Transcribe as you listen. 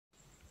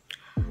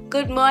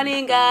Good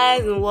morning,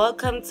 guys, and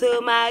welcome to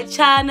my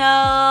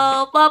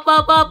channel.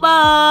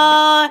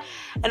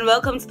 And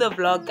welcome to the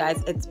vlog,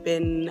 guys. It's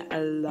been a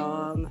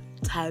long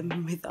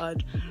time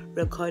without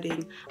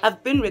recording.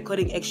 I've been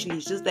recording actually,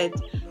 it's just that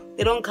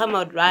they don't come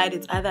out right.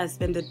 It's either I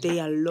spend the day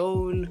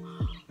alone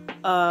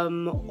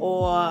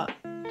or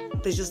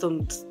they just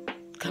don't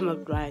come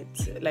out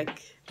right,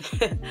 like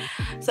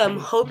so I'm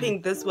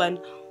hoping this one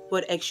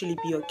would actually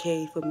be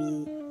okay for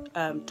me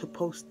to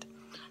post.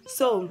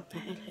 So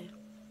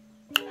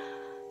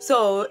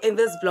in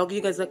this vlog,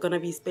 you guys are gonna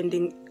be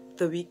spending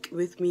the week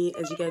with me,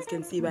 as you guys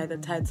can see by the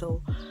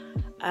title.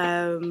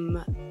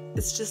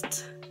 It's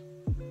just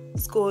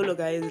school,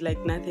 guys,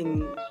 like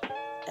nothing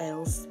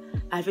else.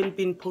 I haven't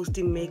been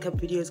posting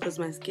makeup videos because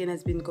my skin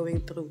has been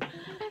going through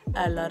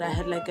a lot. I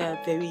had like a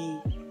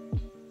very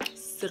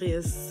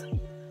serious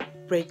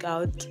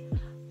breakout,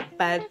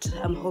 but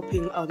I'm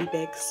hoping I'll be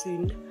back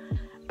soon.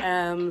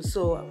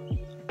 So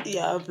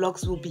yeah,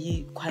 vlogs will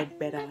be quite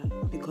better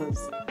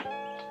because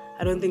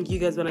I don't think you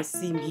guys want to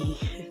see me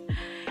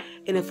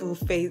in a full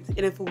face,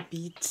 in a full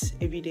beat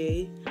every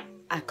day.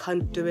 I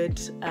can't do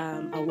it.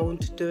 I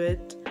won't do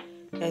it.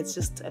 It's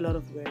just a lot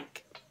of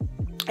work.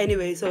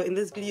 Anyway, so in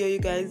this video, you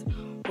guys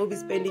will be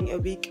spending a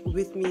week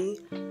with me.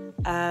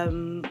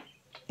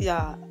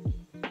 Yeah,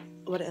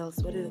 what else?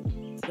 What did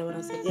I want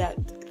to say? Yeah,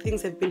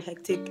 things have been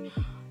hectic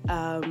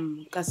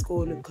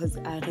because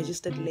I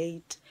registered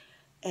late,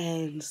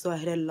 and so I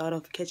had a lot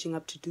of catching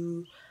up to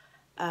do.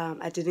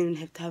 I didn't even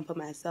have time for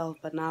myself,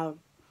 but now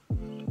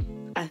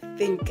I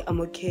think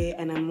I'm okay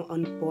and I'm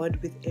on board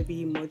with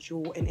every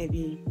module and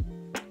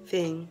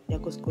everything.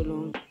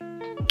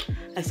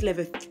 I still have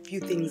a few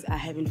things I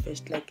haven't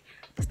finished, like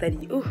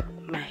study. Oh,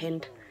 my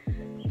hand.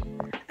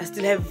 I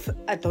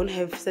don't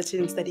have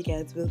certain study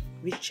guides with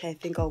which I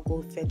think I'll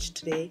go fetch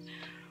today,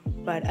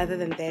 but other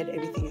than that,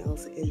 everything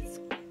else is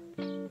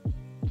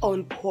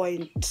on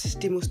point.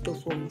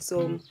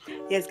 So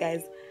yes,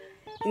 guys,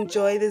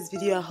 enjoy this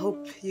video. I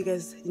hope you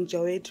guys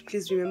enjoy it.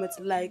 Please remember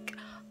to like,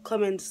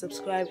 comment,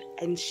 subscribe,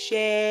 and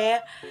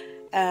share.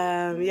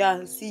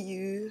 Yeah, see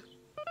you.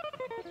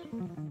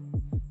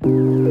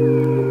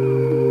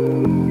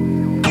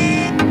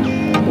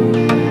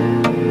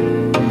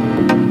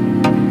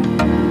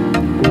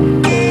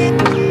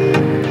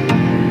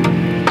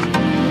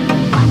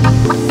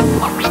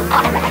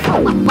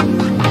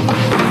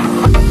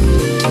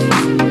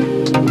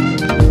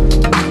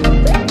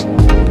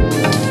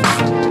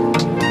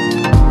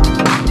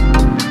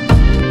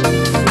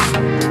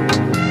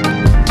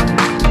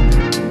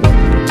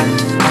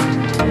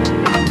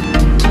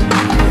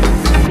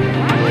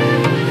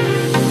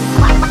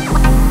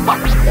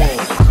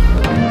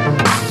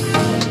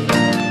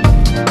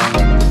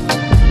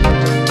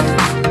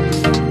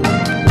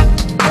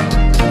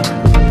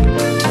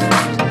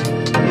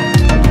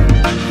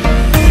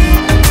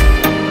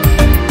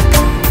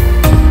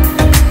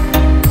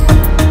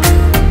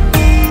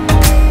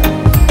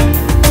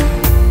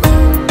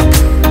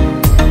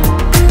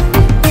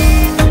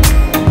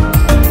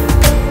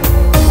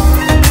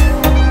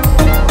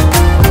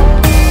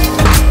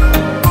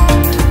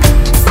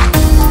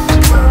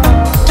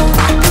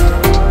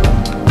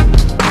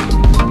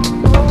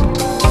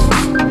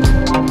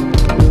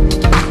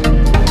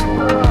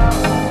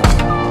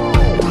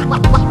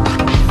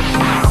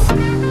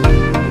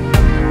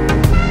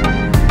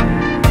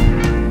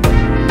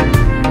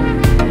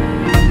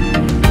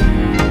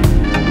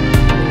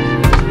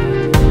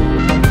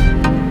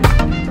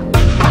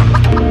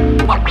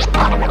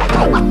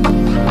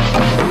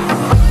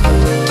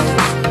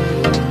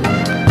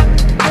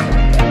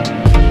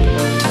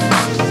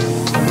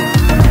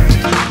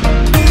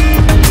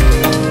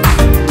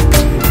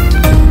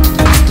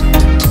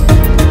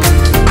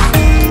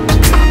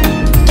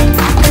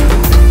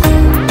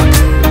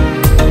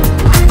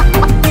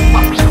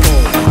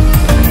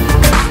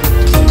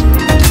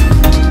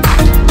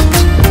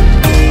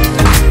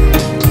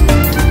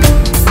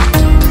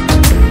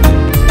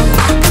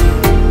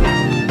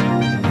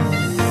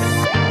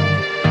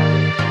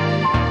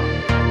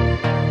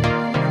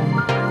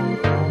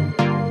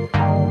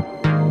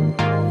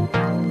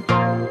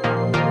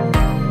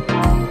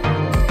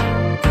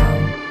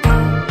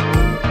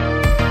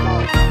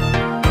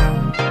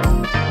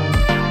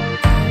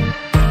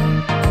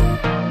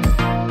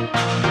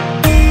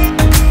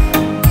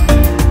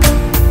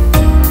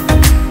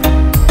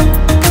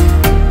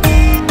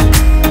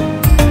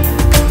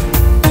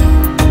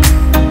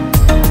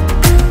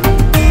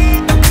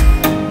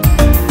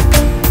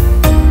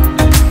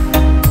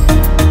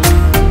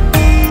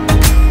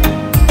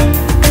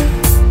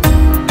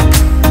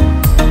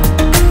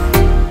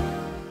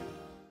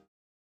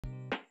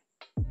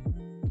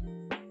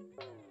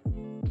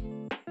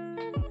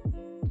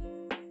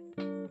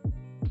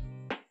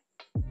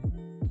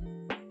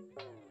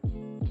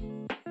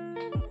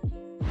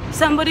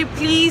 Somebody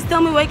please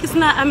tell me why it's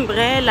not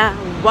umbrella.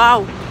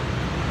 Wow.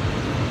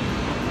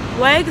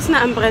 Why is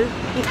not umbrella?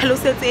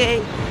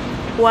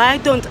 Why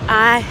don't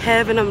I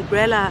have an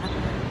umbrella?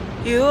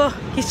 You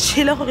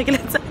chill.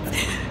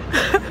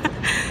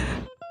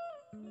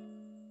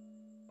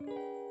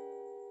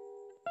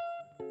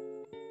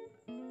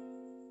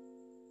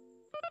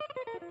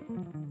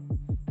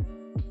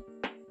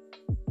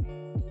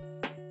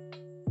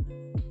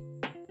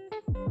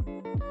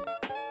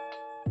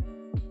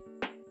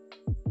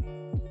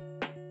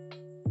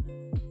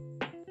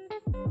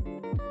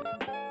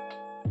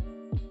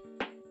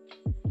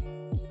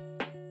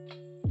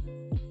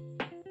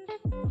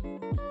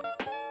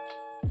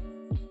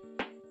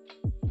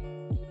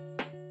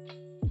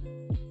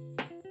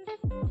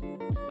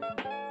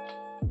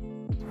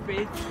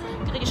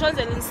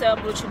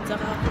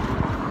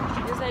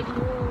 It's like,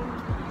 no,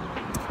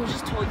 we're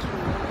just talking.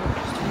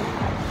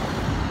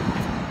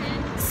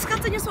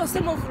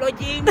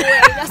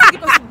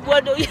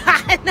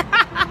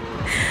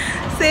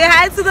 Say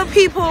hi to the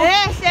people.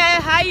 Hey,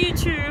 hi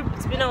YouTube.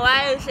 It's been a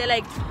while.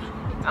 Like,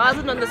 I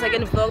wasn't on the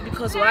second vlog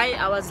because why?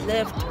 I was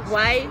left.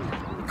 Why?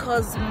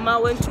 Because Ma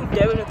went to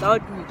Durban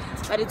without me.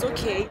 But it's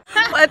okay.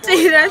 But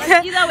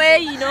either way,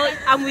 you know,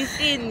 I'm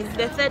within.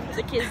 The third,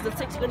 okay, the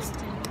second.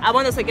 I'm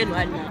on the second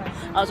one now.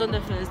 I was on the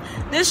first.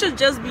 This should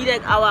just be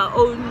like our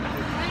own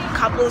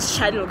couples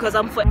channel because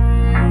I'm for.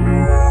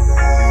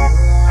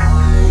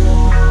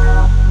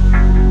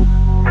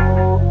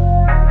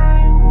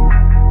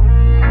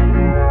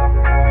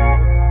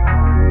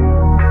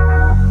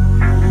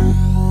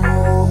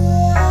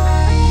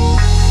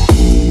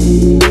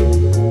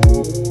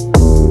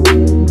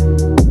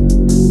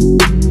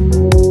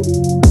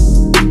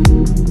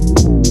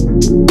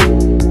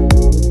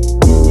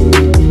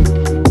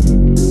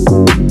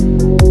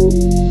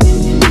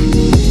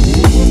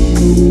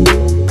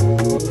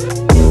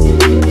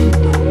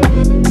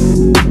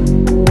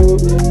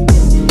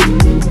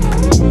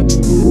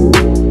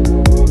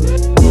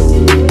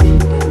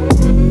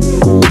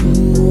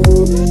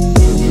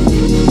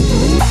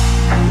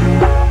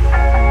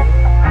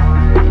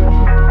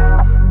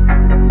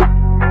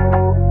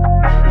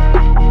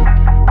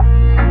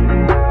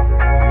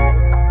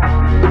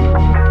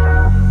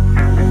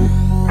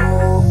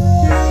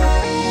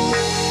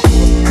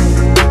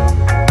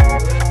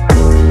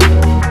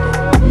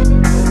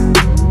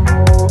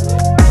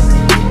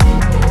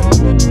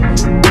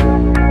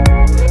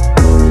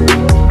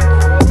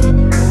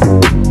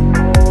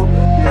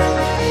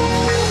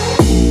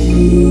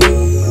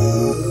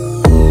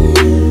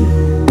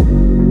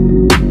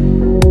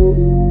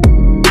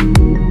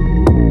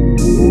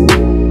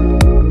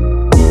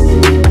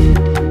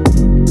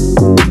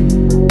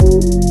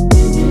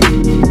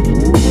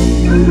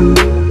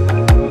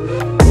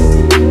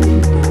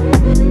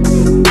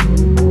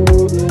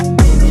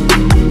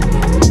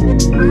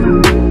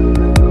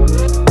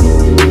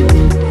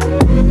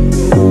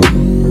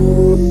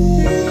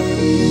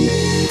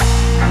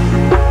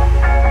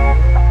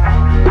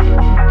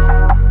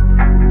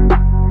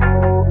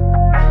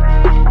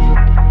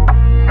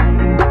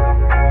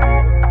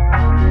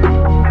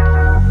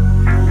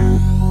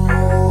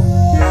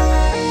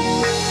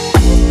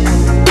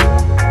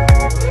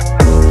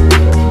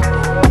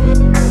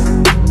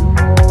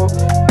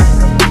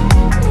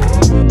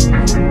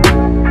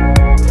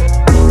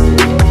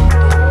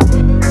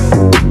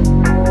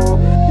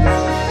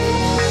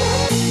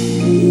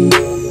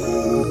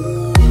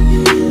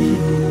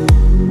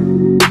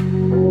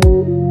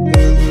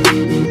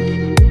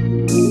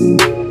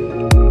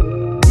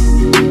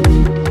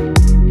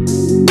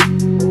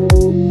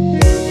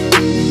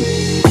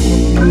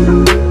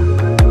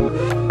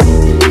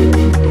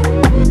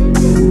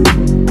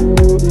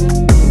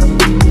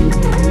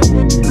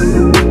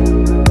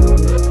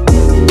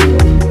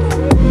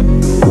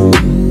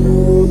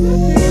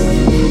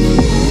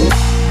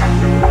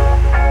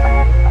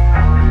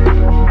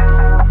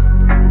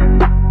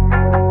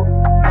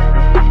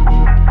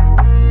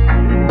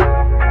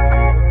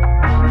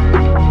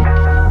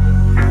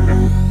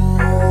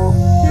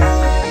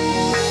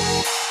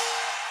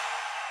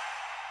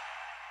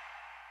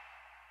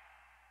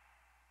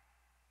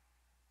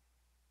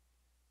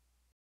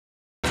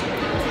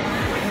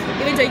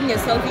 Even taking a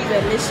selfie is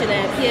a mission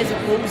and appears a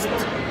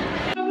ghost.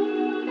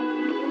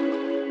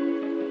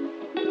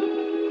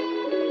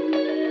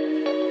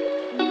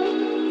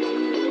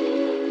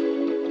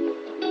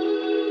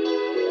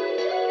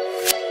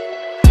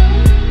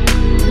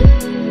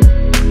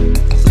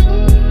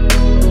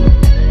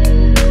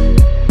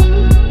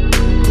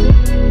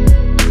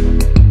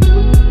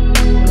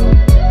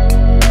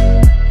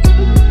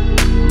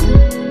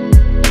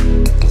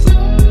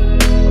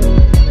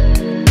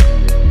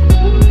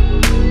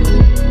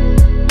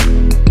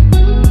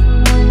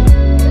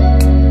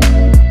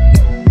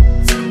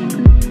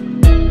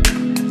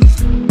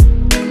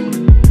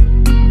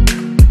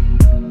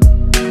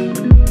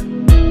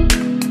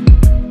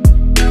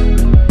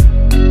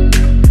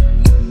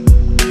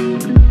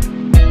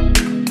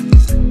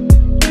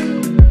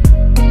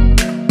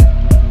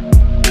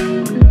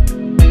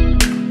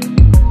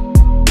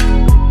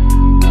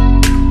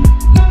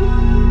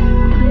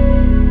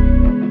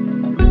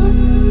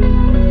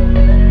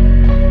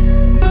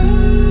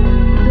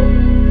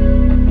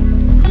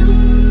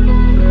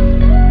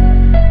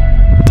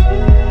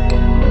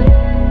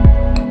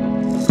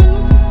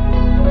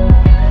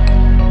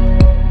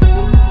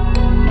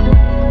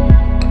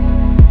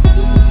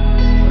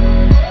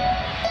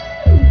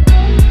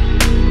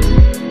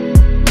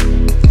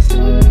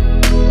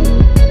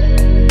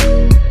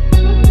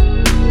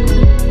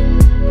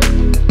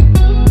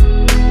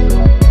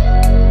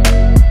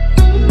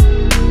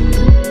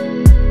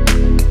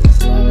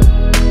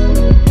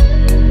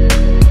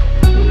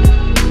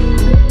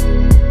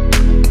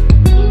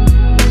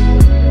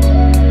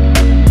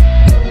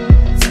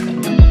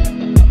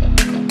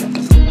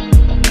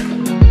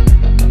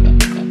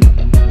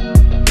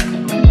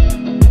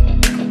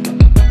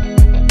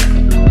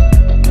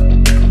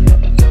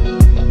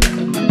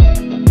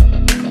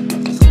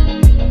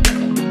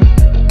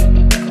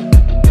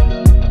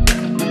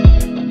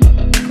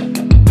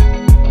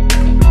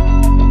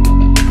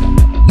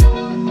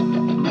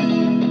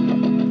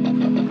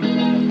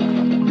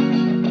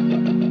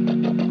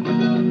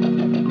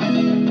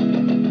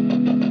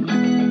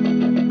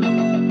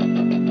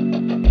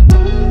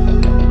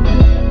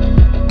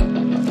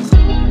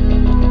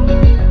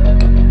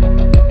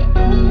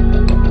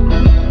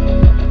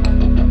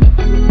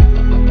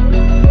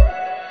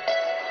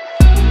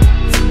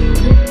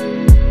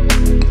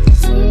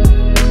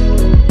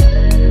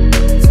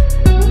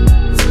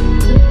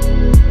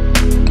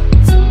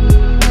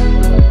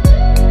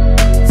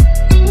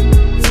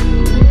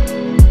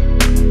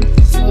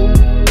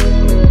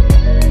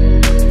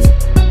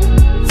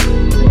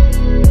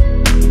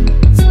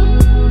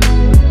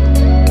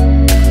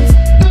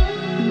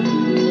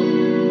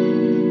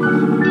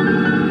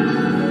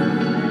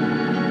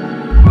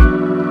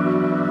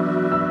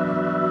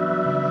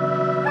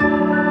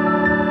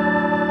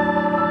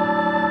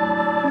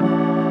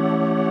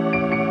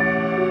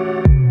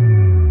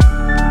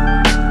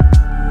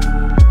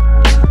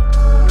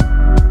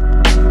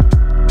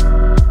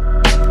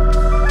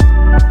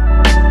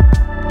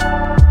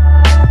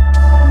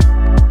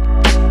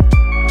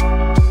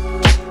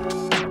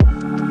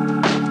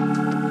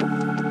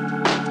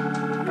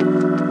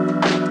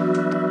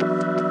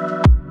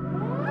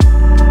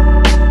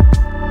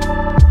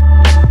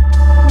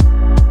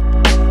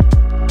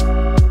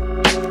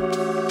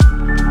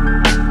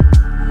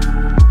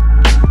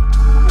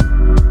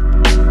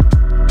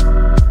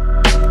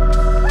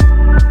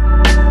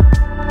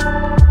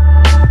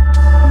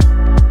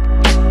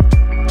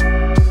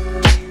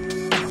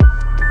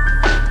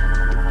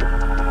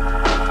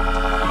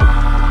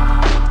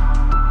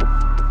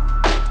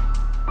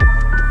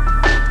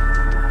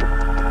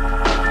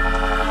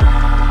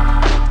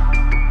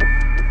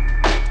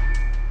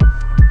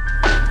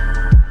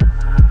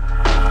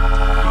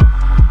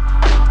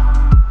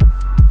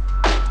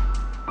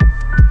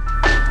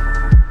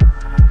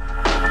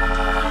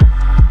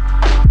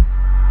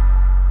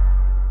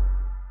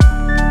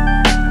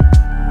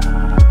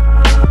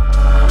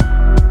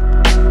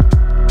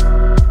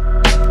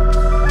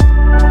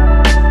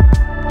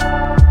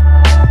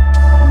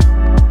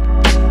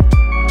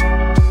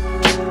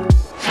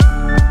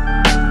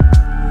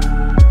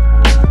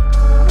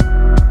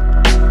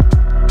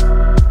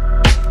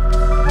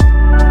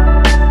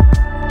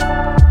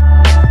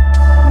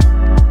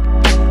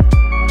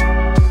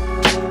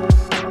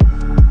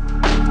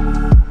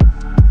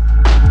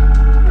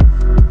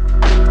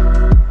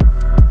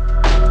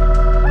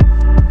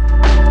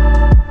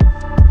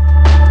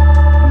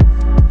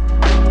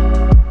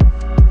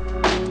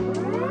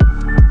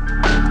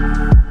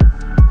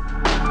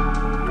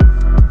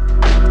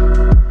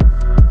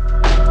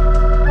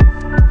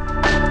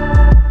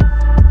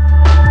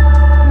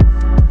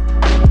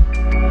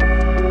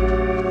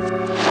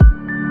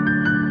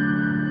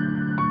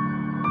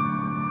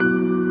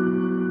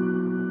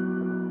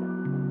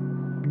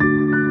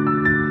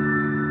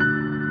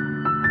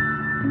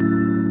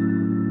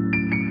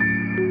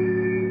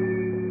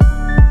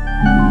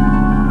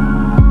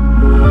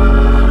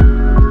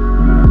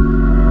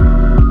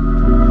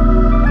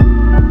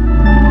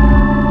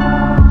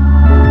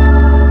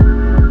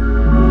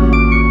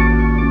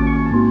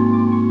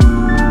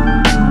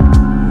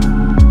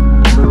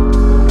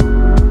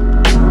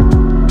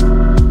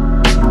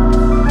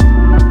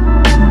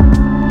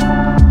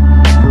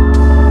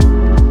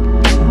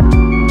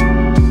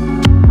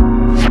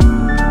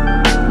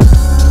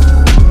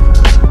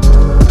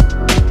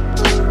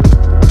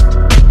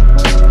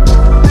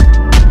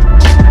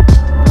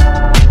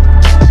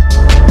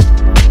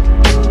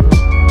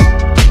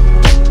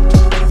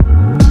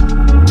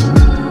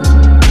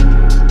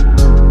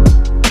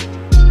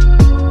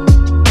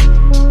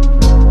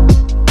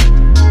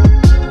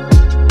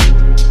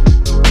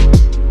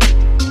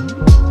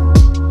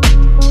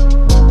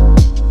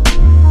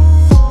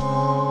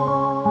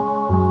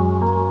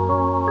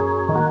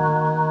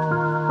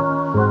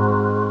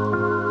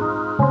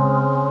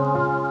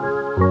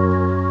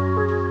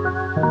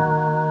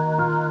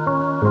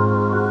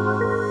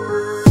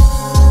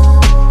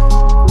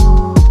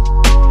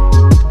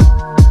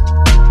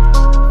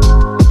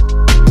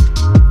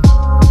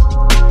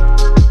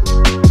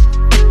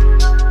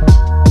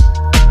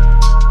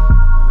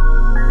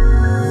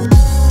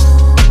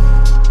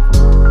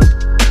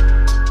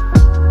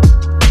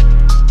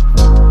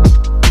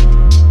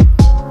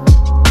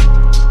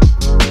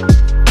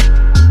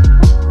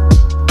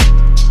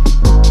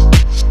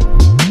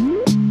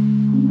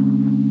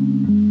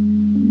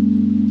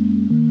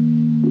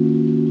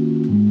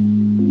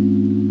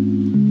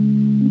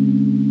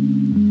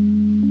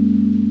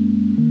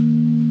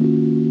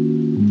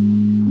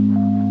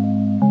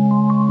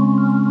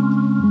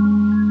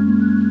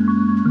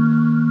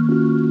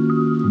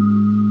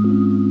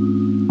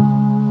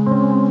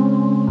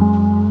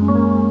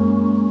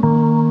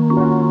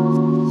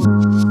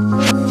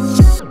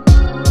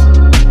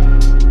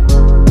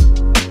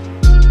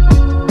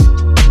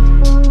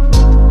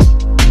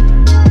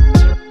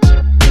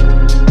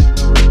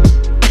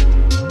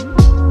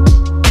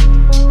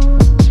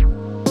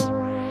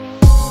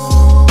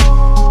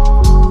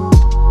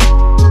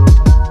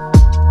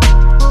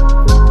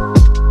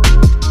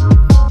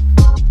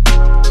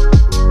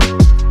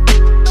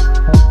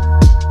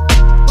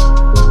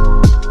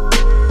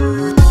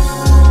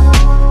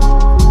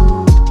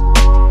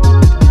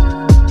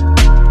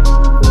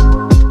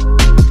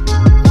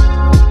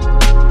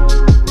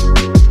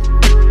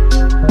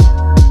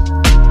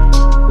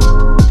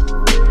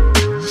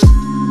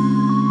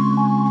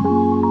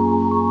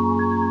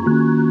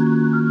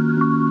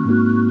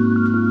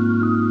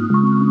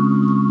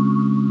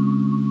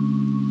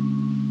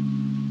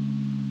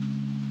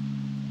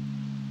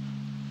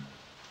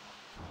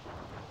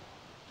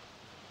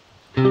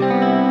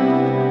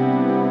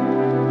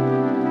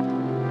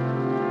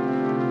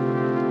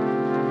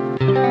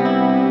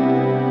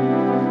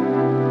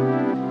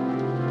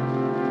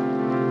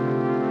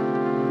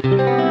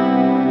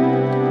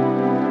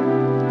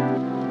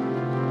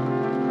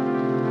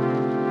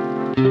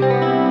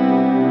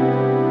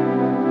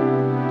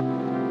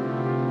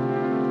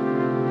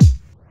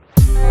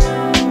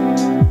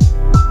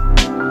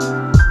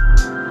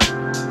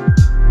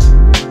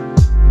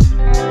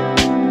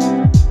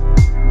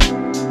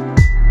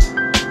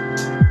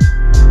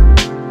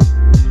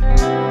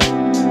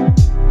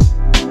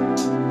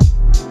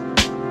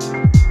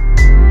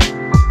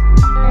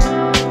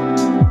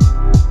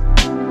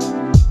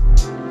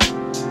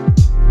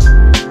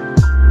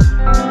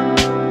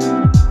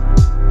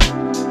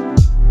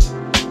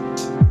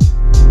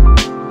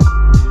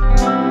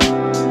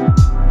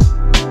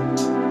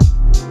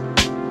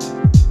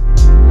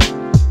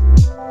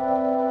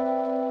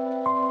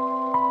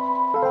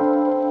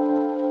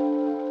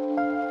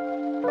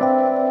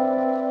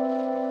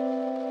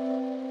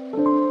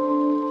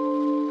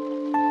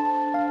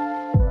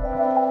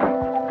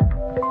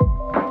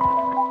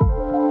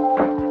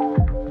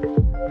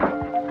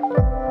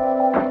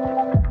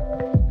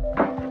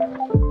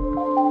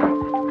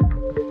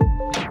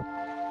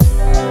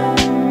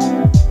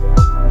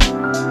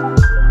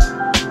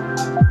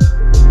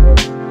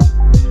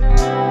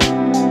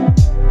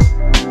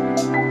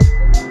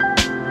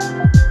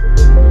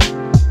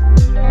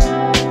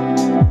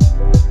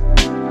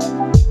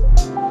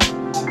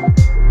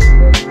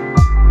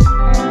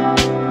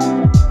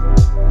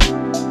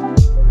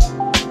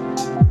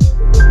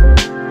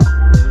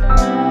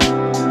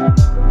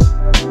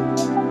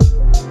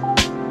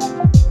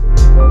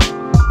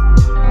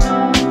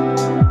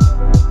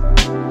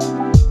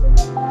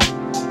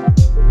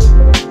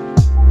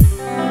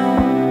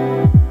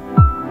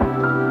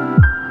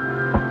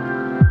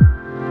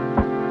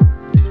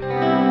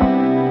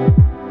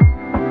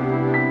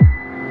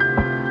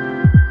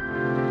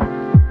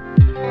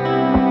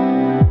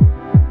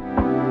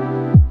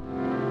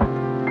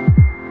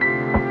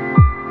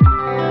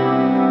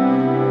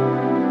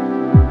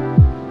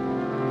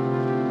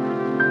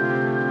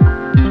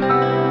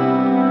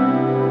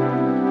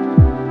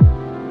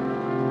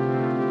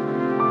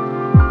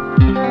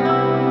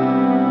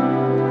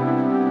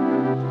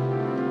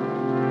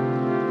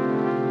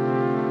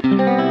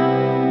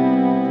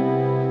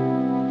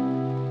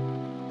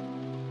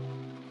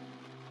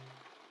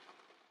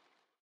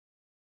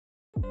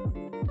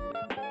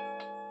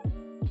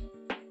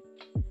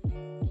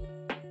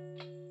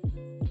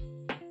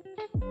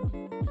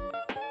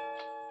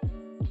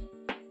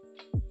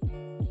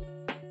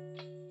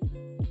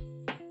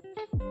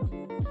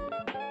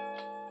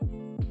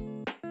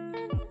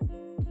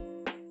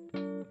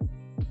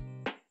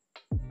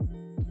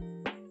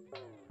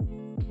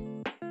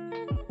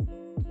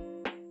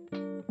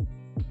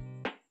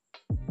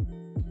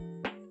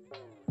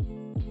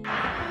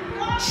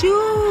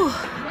 Shoo,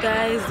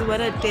 guys, what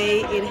a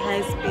day it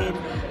has been.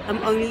 I'm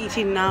only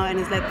eating now and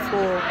it's like 4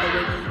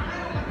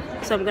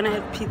 already. So I'm gonna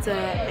have pizza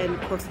and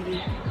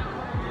coffee.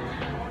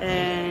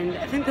 And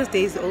I think this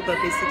day is over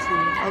basically.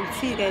 I'll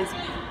see you guys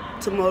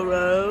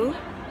tomorrow.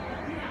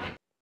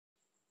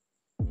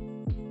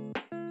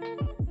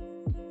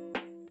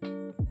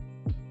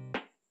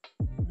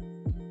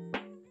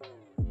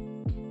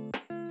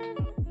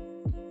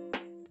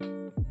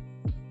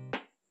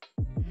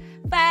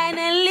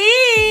 Finally,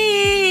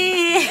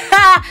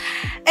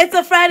 it's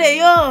a Friday,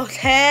 yo.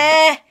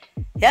 Okay.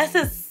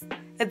 Yes,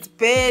 it's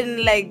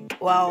been like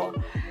wow.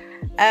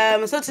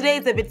 So today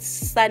it's a bit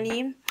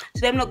sunny.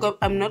 Today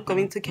I'm not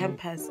going to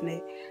campus,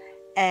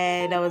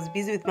 and I was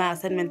busy with my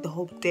assignment the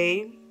whole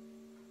day.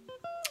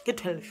 Get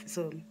 12,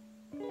 so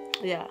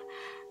yeah,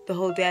 the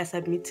whole day I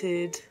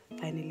submitted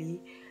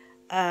finally.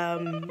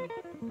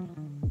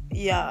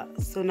 Yeah,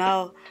 so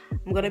now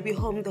I'm gonna be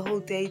home the whole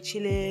day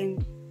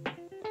chilling,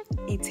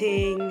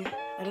 eating.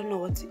 I don't know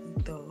what to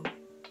eat though.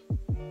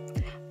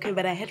 Okay,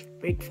 but I had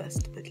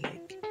breakfast, but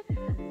like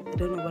I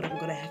don't know what I'm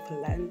gonna have for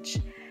lunch.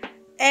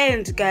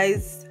 And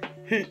guys,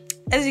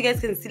 as you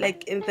guys can see,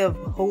 like in the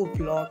whole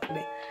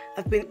vlog,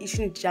 I've been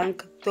eating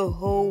junk the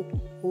whole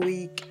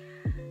week.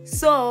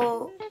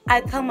 So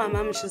I tell my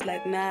mom, she's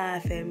like, nah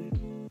fam.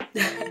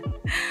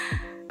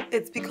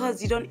 It's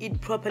because you don't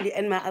eat properly.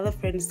 And my other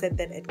friend said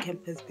that at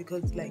campus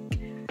because like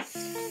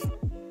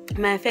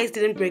my face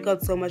didn't break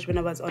out so much when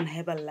I was on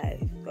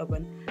Herbalife.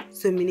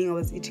 So meaning I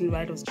was eating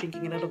right, I was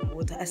drinking a lot of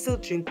water. I still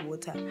drink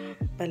water,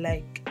 but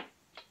like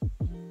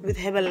with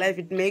Herbalife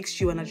it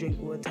makes you wanna drink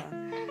water.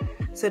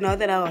 So now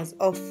that I was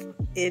off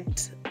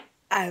it,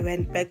 I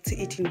went back to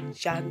eating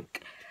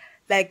junk,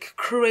 like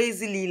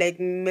crazily, like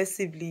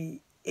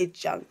massively ate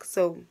junk.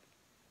 So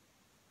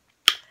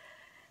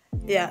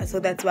yeah, so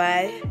that's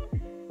why.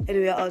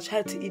 Anyway, I'll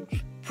try to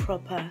eat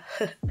proper.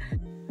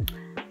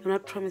 I'm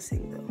not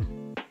promising though.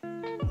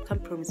 I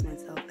can't promise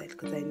myself that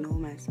because I know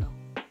myself.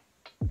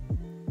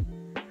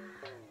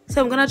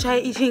 So I'm gonna try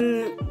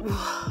eating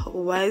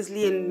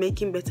wisely and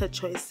making better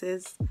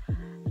choices.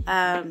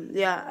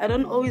 Yeah, I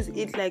don't always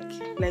eat like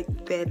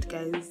that,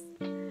 guys.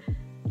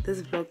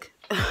 This vlog,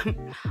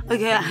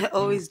 okay, I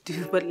always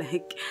do, but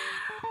like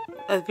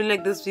I feel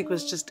like this week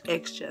was just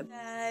extra,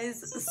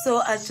 guys.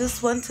 So I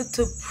just wanted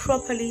to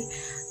properly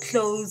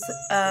close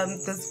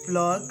this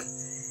vlog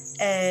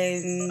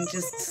and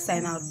just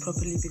sign out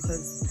properly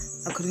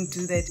because I couldn't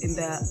do that in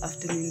the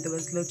afternoon. There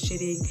was load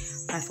shedding,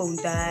 my phone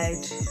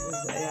died.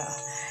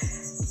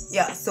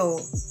 Yeah, so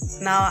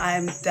now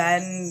I'm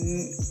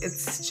done.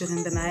 It's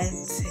during the night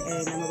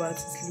and I'm about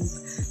to sleep.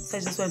 So I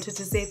just wanted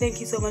to say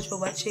thank you so much for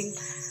watching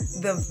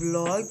the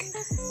vlog,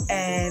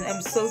 and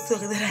I'm so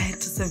sorry that I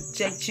had to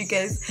subject you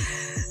guys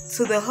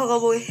to the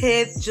horrible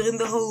hair during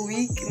the whole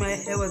week. My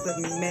hair was a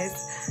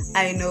mess,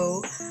 I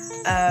know,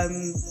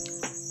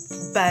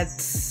 but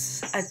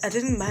I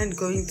didn't mind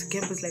going to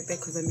campus like that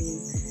because I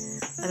mean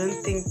I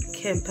don't think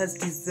campus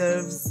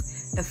deserves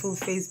a full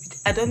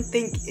face. I don't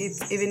think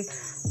it's even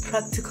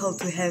practical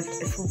to have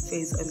a full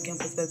face on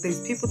campus, but there's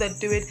people that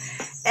do it,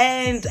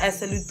 and I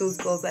salute those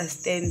girls. I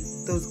stand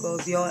those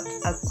girls. You are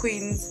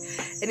queens.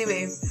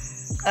 Anyway,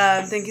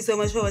 thank you so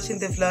much for watching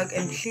the vlog,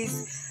 and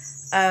please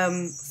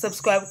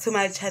subscribe to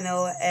my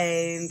channel,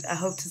 and I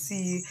hope to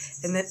see you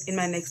in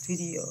my next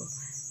video.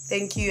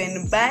 Thank you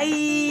and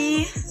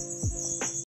bye.